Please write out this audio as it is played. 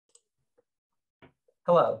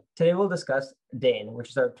Hello, today we'll discuss DANE, which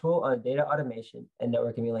is our tool on data automation and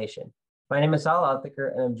network emulation. My name is Sahil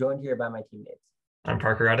Altekar, and I'm joined here by my teammates. I'm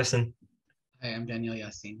Parker Addison. Hi, I'm Daniel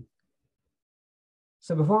Yaseen.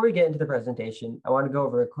 So before we get into the presentation, I want to go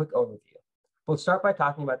over a quick overview. We'll start by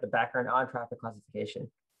talking about the background on traffic classification,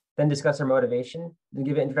 then discuss our motivation, then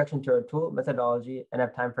give an introduction to our tool, methodology, and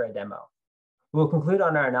have time for a demo. We'll conclude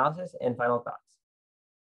on our analysis and final thoughts.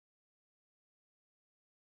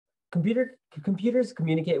 Computers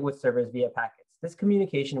communicate with servers via packets. This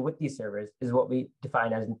communication with these servers is what we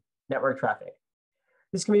define as network traffic.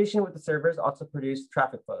 This communication with the servers also produce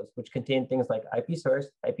traffic flows, which contain things like IP source,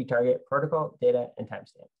 IP target, protocol, data, and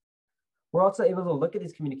timestamp. We're also able to look at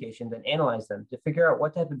these communications and analyze them to figure out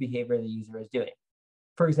what type of behavior the user is doing.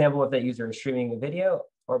 For example, if that user is streaming a video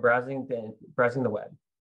or browsing the web.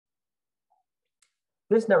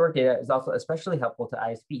 This network data is also especially helpful to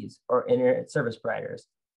ISPs, or internet service providers.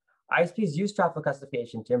 ISPs use traffic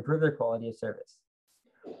classification to improve their quality of service.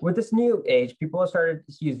 With this new age, people have started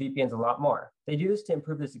to use VPNs a lot more. They do this to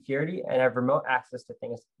improve the security and have remote access to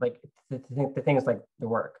things like the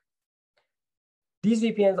work. These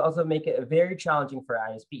VPNs also make it very challenging for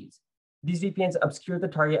ISPs. These VPNs obscure the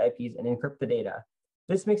target IPs and encrypt the data.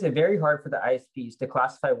 This makes it very hard for the ISPs to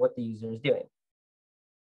classify what the user is doing.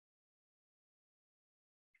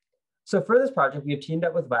 So for this project, we have teamed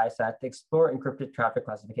up with Viasat to explore encrypted traffic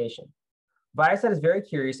classification. Viasat is very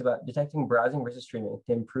curious about detecting browsing versus streaming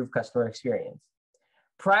to improve customer experience.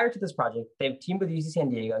 Prior to this project, they've teamed with UC San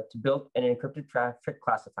Diego to build an encrypted traffic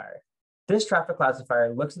classifier. This traffic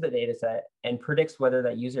classifier looks at the data set and predicts whether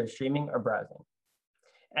that user is streaming or browsing.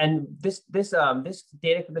 And the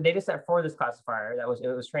data set for this classifier that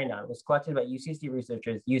it was trained on was collected by UCSD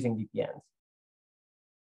researchers using VPNs.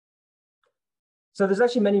 So there's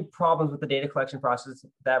actually many problems with the data collection process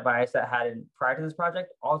that Viasat had prior to this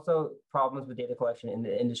project, also problems with data collection in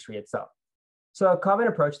the industry itself. So a common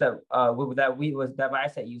approach that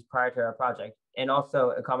Viasat used prior to our project, and also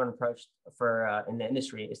a common approach for in the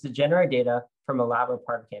industry, is to generate data from a lab or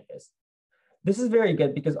part of campus. This is very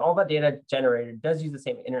good because all that data generated does use the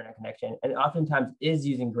same internet connection, and oftentimes is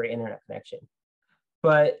using great internet connection.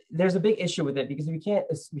 But there's a big issue with it because we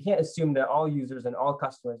can't assume that all users and all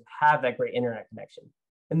customers have that great internet connection.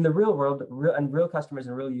 In the real world, real customers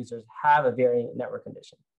and real users have a varying network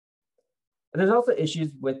condition. There's also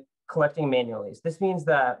issues with collecting manually. This means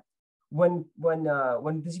that when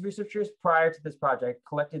these researchers prior to this project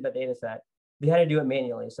collected the data set, they had to do it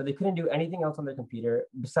manually. So they couldn't do anything else on their computer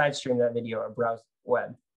besides stream that video or browse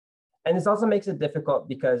web. And this also makes it difficult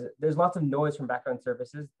because there's lots of noise from background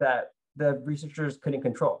services that the researchers couldn't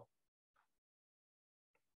control.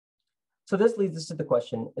 So this leads us to the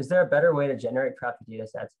question, is there a better way to generate traffic data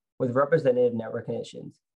sets with representative network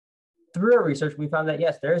conditions? Through our research, we found that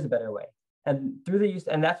yes, there is a better way. And through the use,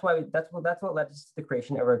 and that's what led us to the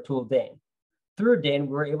creation of our tool DANE. Through DANE,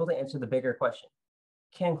 we were able to answer the bigger question.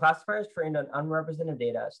 Can classifiers trained on unrepresented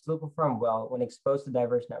data still perform well when exposed to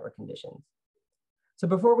diverse network conditions? So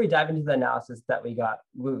before we dive into the analysis that we got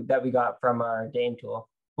from our DANE tool,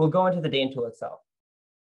 we'll go into the DANE tool itself.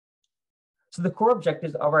 So the core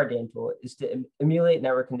objectives of our DANE tool is to emulate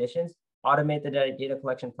network conditions, automate the data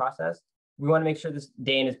collection process. We want to make sure this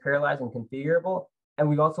DANE is parallelized and configurable, and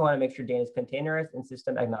we also want to make sure DANE is containerized and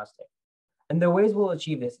system agnostic. And the ways we'll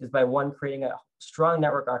achieve this is by one, creating a strong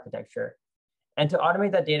network architecture. And to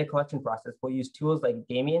automate that data collection process, we'll use tools like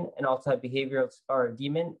Daemon and also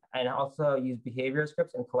Daemon, and also use behavioral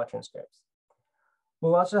scripts and collection scripts.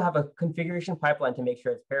 We'll also have a configuration pipeline to make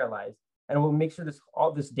sure it's parallelized, and we'll make sure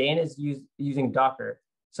all this DANE is using Docker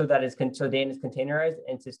so that DANE is containerized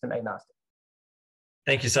and system agnostic.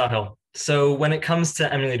 Thank you, Sahil. So when it comes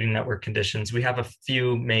to emulating network conditions, we have a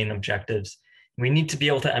few main objectives. We need to be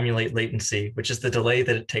able to emulate latency, which is the delay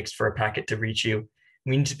that it takes for a packet to reach you.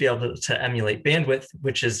 We need to be able to emulate bandwidth,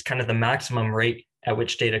 which is kind of the maximum rate at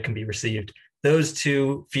which data can be received. Those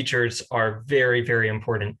two features are very, very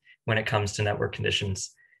important when it comes to network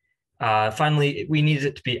conditions. Finally, we need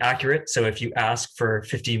it to be accurate. So if you ask for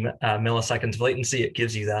 50 milliseconds of latency, it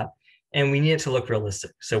gives you that. And we need it to look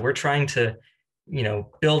realistic. So we're trying to,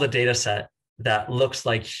 build a data set that looks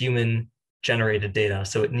like human generated data.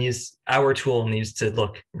 So our tool needs to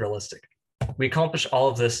look realistic. We accomplish all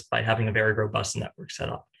of this by having a very robust network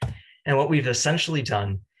setup. And what we've essentially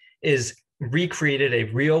done is recreated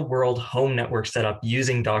a real world home network setup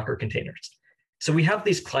using Docker containers. So we have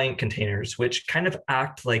these client containers, which kind of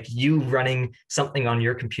act like you running something on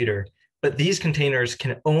your computer, but these containers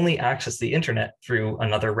can only access the internet through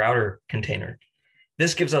another router container.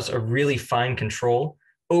 This gives us a really fine control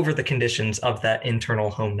over the conditions of that internal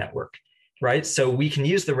home network, right? So we can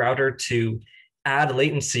use the router to add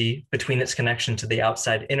latency between its connection to the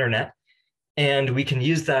outside internet. And we can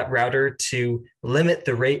use that router to limit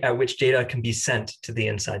the rate at which data can be sent to the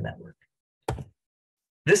inside network.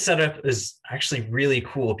 This setup is actually really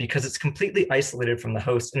cool because it's completely isolated from the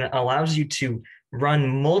host, and it allows you to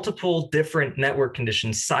run multiple different network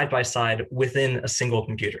conditions side by side within a single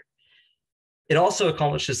computer. It also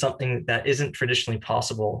accomplishes something that isn't traditionally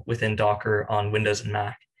possible within Docker on Windows and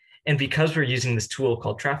Mac. And because we're using this tool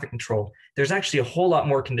called traffic control, there's actually a whole lot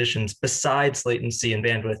more conditions besides latency and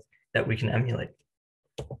bandwidth that we can emulate.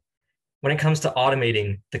 When it comes to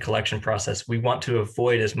automating the collection process, we want to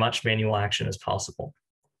avoid as much manual action as possible.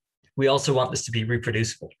 We also want this to be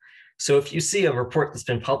reproducible. So if you see a report that's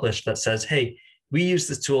been published that says, hey, we use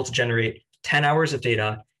this tool to generate 10 hours of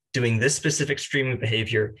data doing this specific streaming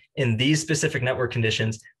behavior in these specific network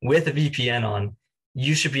conditions with a VPN on,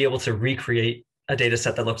 you should be able to recreate a data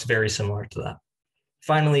set that looks very similar to that.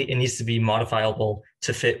 Finally, it needs to be modifiable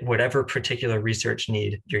to fit whatever particular research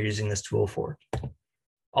need you're using this tool for.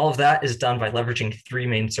 All of that is done by leveraging three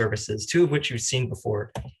main services, two of which you've seen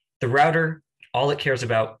before. The router, all it cares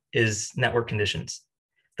about is network conditions.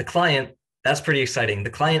 The client, that's pretty exciting. The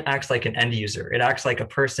client acts like an end user. It acts like a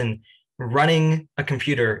person running a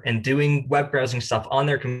computer and doing web browsing stuff on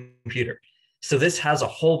their computer. So this has a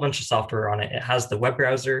whole bunch of software on it. It has the web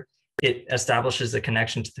browser. It establishes a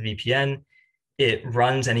connection to the VPN. It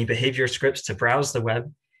runs any behavior scripts to browse the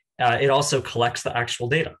web. It also collects the actual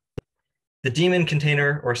data. The daemon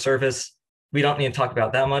container or service, we don't need to talk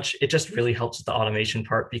about that much. It just really helps with the automation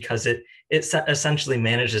part because it essentially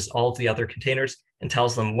manages all of the other containers and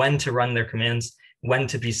tells them when to run their commands, when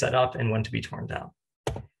to be set up, and when to be torn down.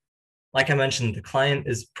 Like I mentioned, the client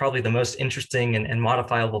is probably the most interesting and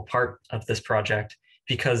modifiable part of this project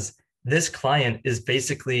because this client is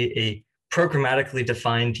basically a programmatically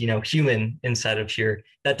defined, human inside of here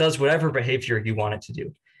that does whatever behavior you want it to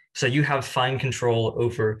do. So you have fine control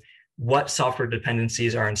over what software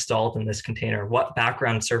dependencies are installed in this container, what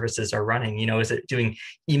background services are running. Is it doing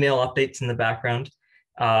email updates in the background?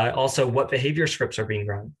 Also, what behavior scripts are being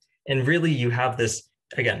run? And really, you have this,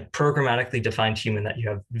 again, programmatically defined human that you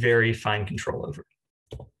have very fine control over.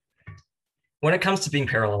 When it comes to being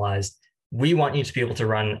parallelized, we want you to be able to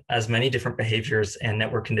run as many different behaviors and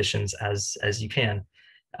network conditions as you can,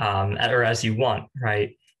 or as you want,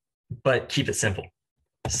 right? But keep it simple.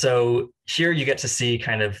 So here you get to see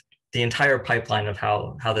kind of the entire pipeline of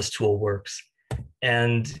how this tool works.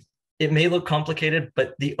 And it may look complicated,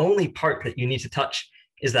 but the only part that you need to touch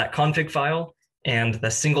is that config file and the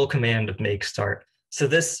single command of make start. So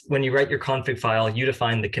this, when you write your config file, you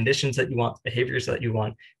define the conditions that you want, behaviors that you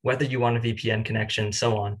want, whether you want a VPN connection,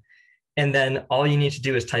 so on. And then all you need to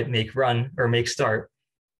do is type make run or make start,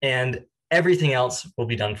 and everything else will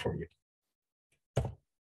be done for you.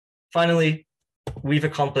 Finally, we've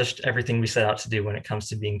accomplished everything we set out to do when it comes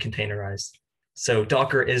to being containerized. So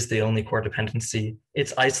Docker is the only core dependency.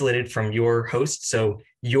 It's isolated from your host, so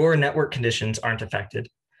your network conditions aren't affected.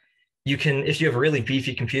 You can, if you have a really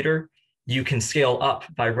beefy computer, you can scale up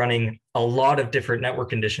by running a lot of different network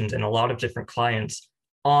conditions and a lot of different clients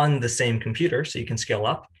on the same computer, so you can scale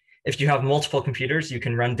up. If you have multiple computers, you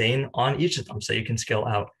can run DANE on each of them, so you can scale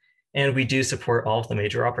out. And we do support all of the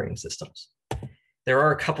major operating systems. There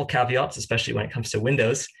are a couple caveats, especially when it comes to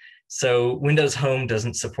Windows. So Windows Home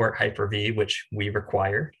doesn't support Hyper-V, which we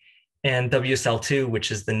require. And WSL2,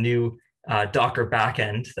 which is the new Docker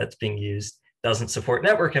backend that's being used, doesn't support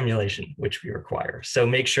network emulation, which we require. So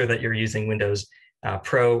make sure that you're using Windows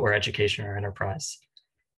Pro or Education or Enterprise.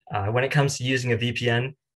 When it comes to using a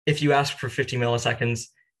VPN, if you ask for 50 milliseconds,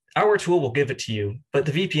 our tool will give it to you, but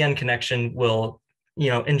the VPN connection will,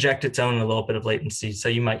 inject its own a little bit of latency. So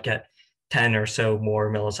you might get 10 or so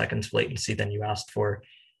more milliseconds of latency than you asked for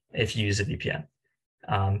if you use a VPN.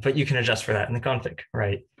 But you can adjust for that in the config,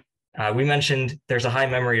 right? We mentioned there's a high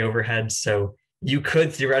memory overhead, so you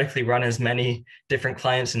could theoretically run as many different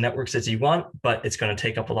clients and networks as you want, but it's going to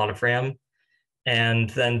take up a lot of RAM. And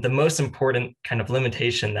then the most important kind of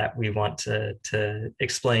limitation that we want to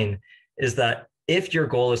explain is that if your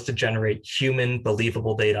goal is to generate human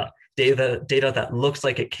believable data that looks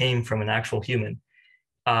like it came from an actual human,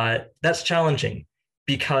 that's challenging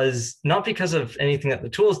because not because of anything that the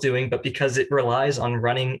tool is doing, but because it relies on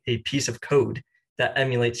running a piece of code that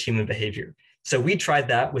emulates human behavior. So we tried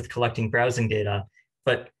that with collecting browsing data,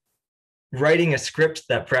 but writing a script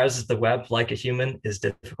that browses the web like a human is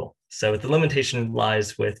difficult. So the limitation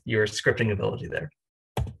lies with your scripting ability there.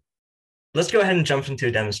 Let's go ahead and jump into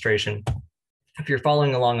a demonstration. If you're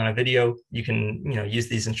following along on a video, you can use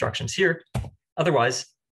these instructions here. Otherwise,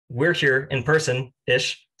 we're here in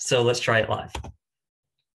person-ish, so let's try it live.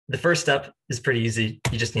 The first step is pretty easy.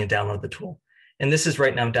 You just need to download the tool. And this is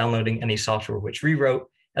right now downloading any software which rewrote,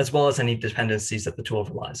 as well as any dependencies that the tool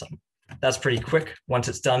relies on. That's pretty quick. Once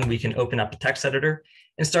it's done, we can open up a text editor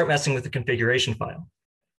and start messing with the configuration file.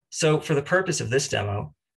 So for the purpose of this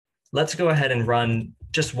demo, let's go ahead and run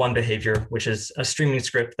just one behavior, which is a streaming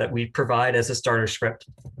script that we provide as a starter script.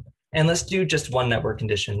 And let's do just one network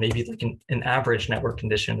condition, maybe like an average network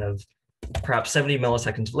condition of perhaps 70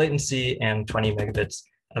 milliseconds of latency and 20 megabits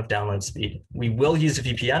of download speed. We will use a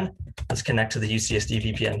VPN. Let's connect to the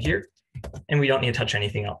UCSD VPN here, and we don't need to touch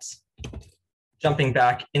anything else. Jumping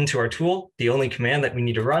back into our tool, the only command that we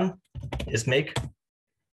need to run is make,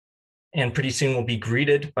 and pretty soon we'll be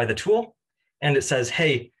greeted by the tool, and it says,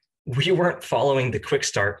 hey, we weren't following the quick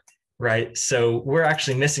start, right? So we're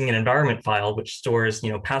actually missing an environment file which stores,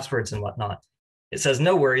 passwords and whatnot. It says,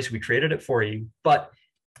 no worries, we created it for you, but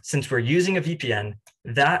since we're using a VPN,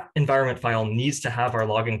 that environment file needs to have our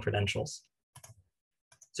login credentials.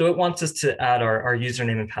 So it wants us to add our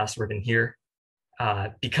username and password in here.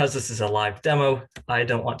 Because this is a live demo, I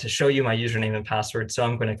don't want to show you my username and password, so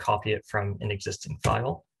I'm going to copy it from an existing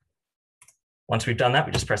file. Once we've done that,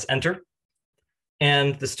 we just press enter,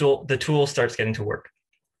 and the tool starts getting to work.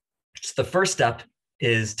 So the first step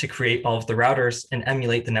is to create all of the routers and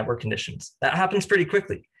emulate the network conditions. That happens pretty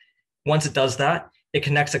quickly. Once it does that, it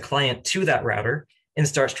connects a client to that router and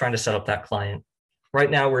starts trying to set up that client. Right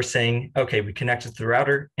now we're saying, okay, we connected to the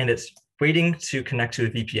router and it's waiting to connect to a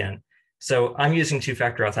VPN. So I'm using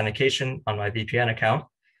two-factor authentication on my VPN account.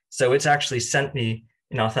 So it's actually sent me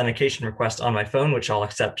an authentication request on my phone, which I'll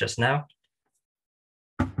accept just now.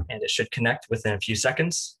 And it should connect within a few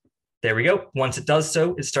seconds. There we go. Once it does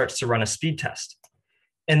so, it starts to run a speed test.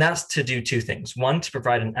 And that's to do two things. One, to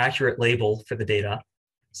provide an accurate label for the data.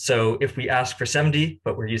 So if we ask for 70,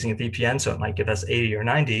 but we're using a VPN, so it might give us 80 or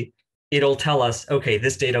 90, it'll tell us, okay,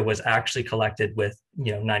 this data was actually collected with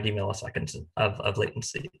 90 milliseconds of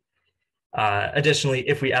latency. Additionally,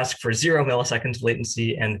 if we ask for 0 milliseconds of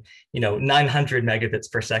latency and 900 megabits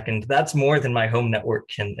per second, that's more than my home network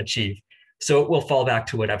can achieve. So it will fall back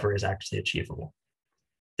to whatever is actually achievable.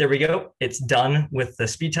 There we go. It's done with the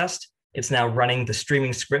speed test. It's now running the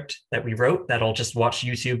streaming script that we wrote that'll just watch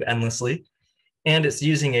YouTube endlessly. And it's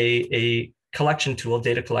using a collection tool,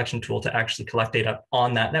 data collection tool, to actually collect data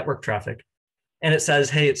on that network traffic. And it says,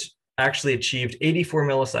 hey, it's actually achieved 84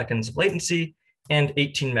 milliseconds of latency and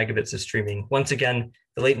 18 megabits of streaming. Once again,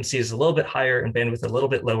 the latency is a little bit higher and bandwidth a little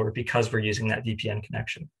bit lower because we're using that VPN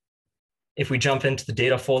connection. If we jump into the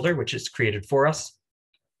data folder, which is created for us,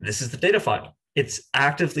 this is the data file. It's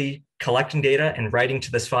actively collecting data and writing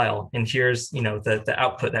to this file. And here's the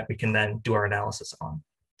output that we can then do our analysis on.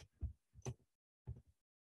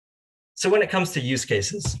 So when it comes to use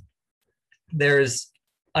cases, there's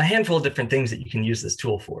a handful of different things that you can use this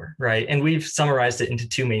tool for, right? And we've summarized it into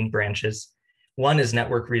two main branches. One is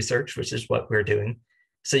network research, which is what we're doing.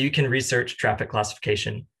 So you can research traffic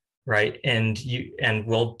classification, right? And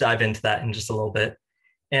we'll dive into that in just a little bit.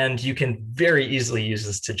 And you can very easily use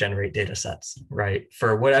this to generate data sets, right?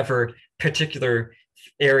 For whatever particular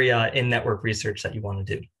area in network research that you want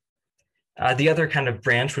to do. The other kind of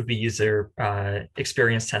branch would be user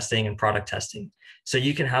experience testing and product testing. So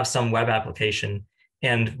you can have some web application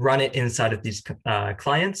and run it inside of these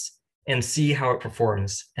clients and see how it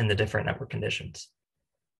performs in the different network conditions.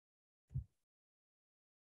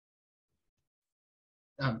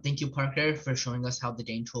 Thank you, Parker, for showing us how the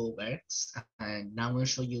DANE tool works. And now I'm going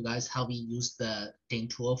to show you guys how we use the DANE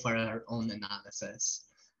tool for our own analysis.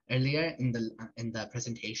 Earlier in the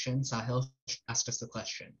presentation, Sahil asked us the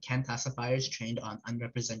question, can classifiers trained on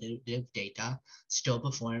unrepresentative data still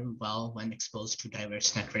perform well when exposed to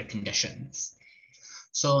diverse network conditions?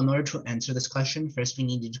 So in order to answer this question, first we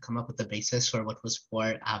needed to come up with the basis for what was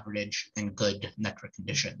poor, average, and good network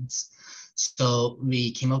conditions. So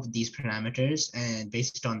we came up with these parameters, and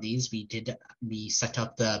based on these, we set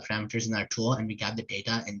up the parameters in our tool and we gathered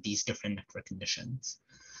data in these different network conditions.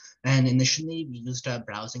 And initially, we used a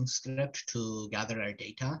browsing script to gather our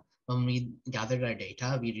data. When we gathered our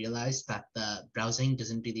data, we realized that the browsing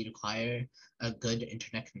doesn't really require a good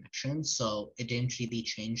internet connection. So it didn't really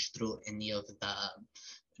change through any of the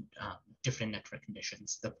different network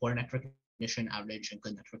conditions. The poor network condition, average, and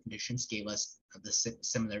good network conditions gave us the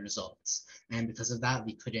similar results. And because of that,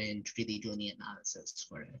 we couldn't really do any analysis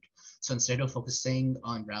for it. So instead of focusing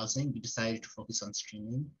on browsing, we decided to focus on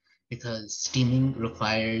streaming, because streaming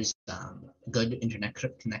requires good internet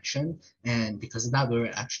connection. And because of that, we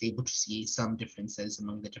were actually able to see some differences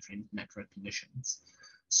among the different network conditions.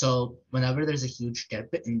 So whenever there's a huge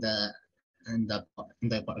dip in the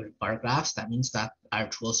bar graphs, that means that our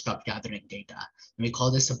tool stopped gathering data. And we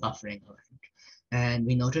call this a buffering event. And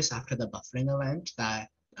we notice after the buffering event that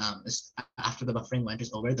after the buffering event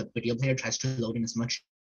is over, the video player tries to load in as much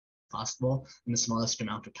as possible in the smallest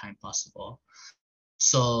amount of time possible.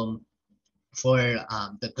 So for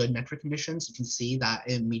the good network conditions, you can see that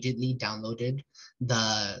it immediately downloaded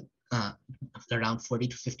the around 40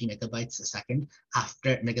 to 50 megabytes a second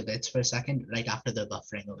after megabits per second, right after the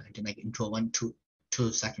buffering event, in like into a 1-2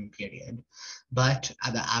 second period. But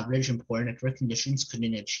the average and poor network conditions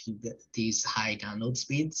couldn't achieve these high download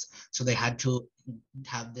speeds, so they had to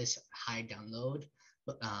have this high download,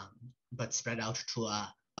 but spread out to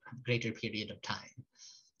a greater period of time.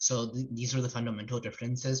 So these are the fundamental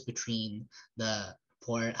differences between the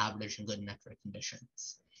poor, average, and good network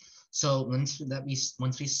conditions. So once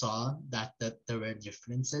we saw that there were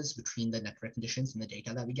differences between the network conditions and the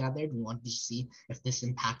data that we gathered, we wanted to see if this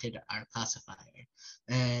impacted our classifier.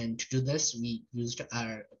 And to do this, we used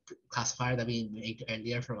our classifier that we made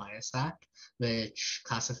earlier for Viasat, which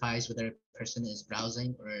classifies whether a person is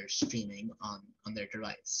browsing or streaming on their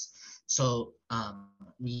device. So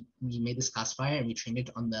we made this classifier and we trained it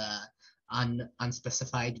on the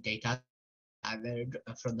unspecified data gathered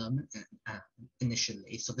from them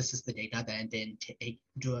initially. So this is the data that didn't take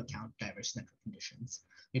into account diverse network conditions.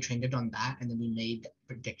 We trained it on that, and then we made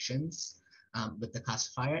predictions with the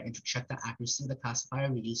classifier. And to check the accuracy of the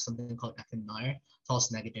classifier, we used something called FNR,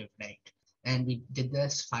 false negative rate. And we did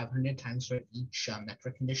this 500 times for each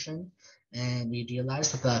network condition. And we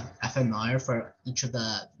realized that the FNR for each of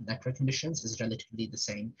the network conditions is relatively the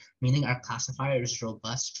same, meaning our classifier is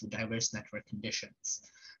robust to diverse network conditions.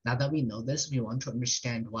 Now that we know this, we want to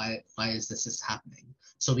understand why this is happening.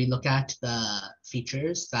 So we look at the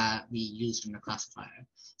features that we used in the classifier.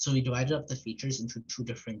 So we divided up the features into 2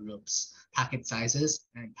 different groups: packet sizes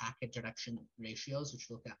and packet direction ratios, which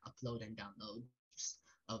look at upload and downloads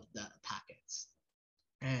of the packets.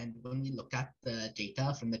 And when we look at the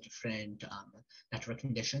data from the different network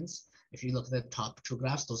conditions, if you look at the top 2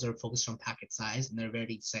 graphs, those are focused on packet size, and they're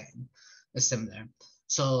very similar.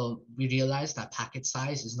 So we realized that packet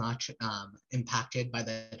size is not impacted by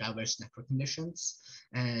the diverse network conditions.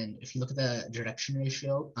 And if you look at the direction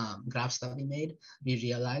ratio graphs that we made, we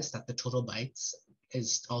realized that the total bytes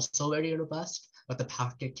is also very robust, but the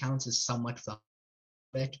packet counts is somewhat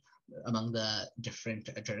fluctuating among the different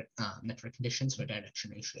network conditions for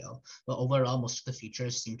direction ratio. But overall, most of the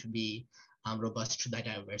features seem to be robust to the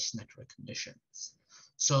diverse network conditions.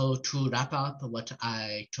 So to wrap up, what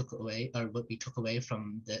we took away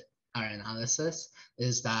from our analysis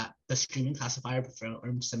is that the streaming classifier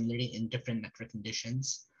performed similarly in different network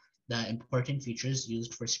conditions. The important features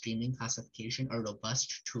used for streaming classification are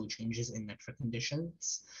robust to changes in network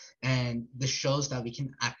conditions. And this shows that we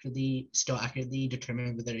can still accurately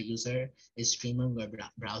determine whether a user is streaming or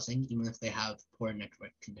browsing, even if they have poor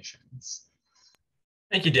network conditions.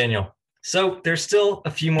 Thank you, Daniel. So there's still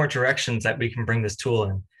a few more directions that we can bring this tool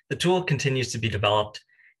in. The tool continues to be developed,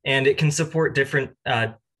 and it can support different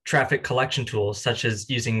traffic collection tools, such as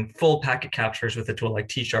using full packet captures with a tool like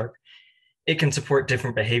T-Sharp. It can support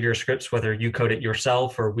different behavior scripts, whether you code it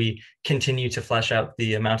yourself or we continue to flesh out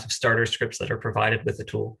the amount of starter scripts that are provided with the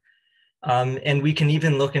tool. And we can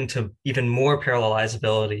even look into even more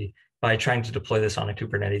parallelizability by trying to deploy this on a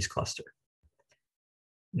Kubernetes cluster.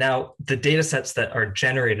 Now, the data sets that are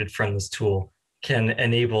generated from this tool can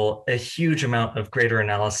enable a huge amount of greater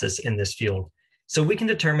analysis in this field. So we can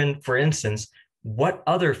determine, for instance, what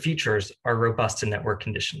other features are robust to network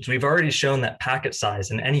conditions. We've already shown that packet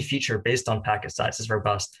size and any feature based on packet size is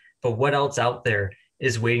robust, but what else out there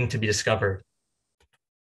is waiting to be discovered?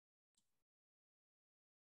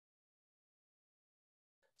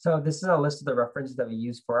 So this is a list of the references that we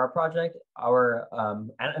use for our project. Our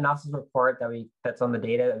analysis report that's on the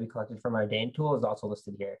data that we collected from our DANE tool is also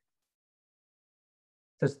listed here.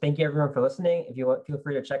 So thank you everyone for listening. If you want, feel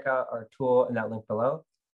free to check out our tool in that link below.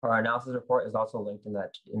 Our analysis report is also linked in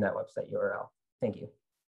that website URL. Thank you.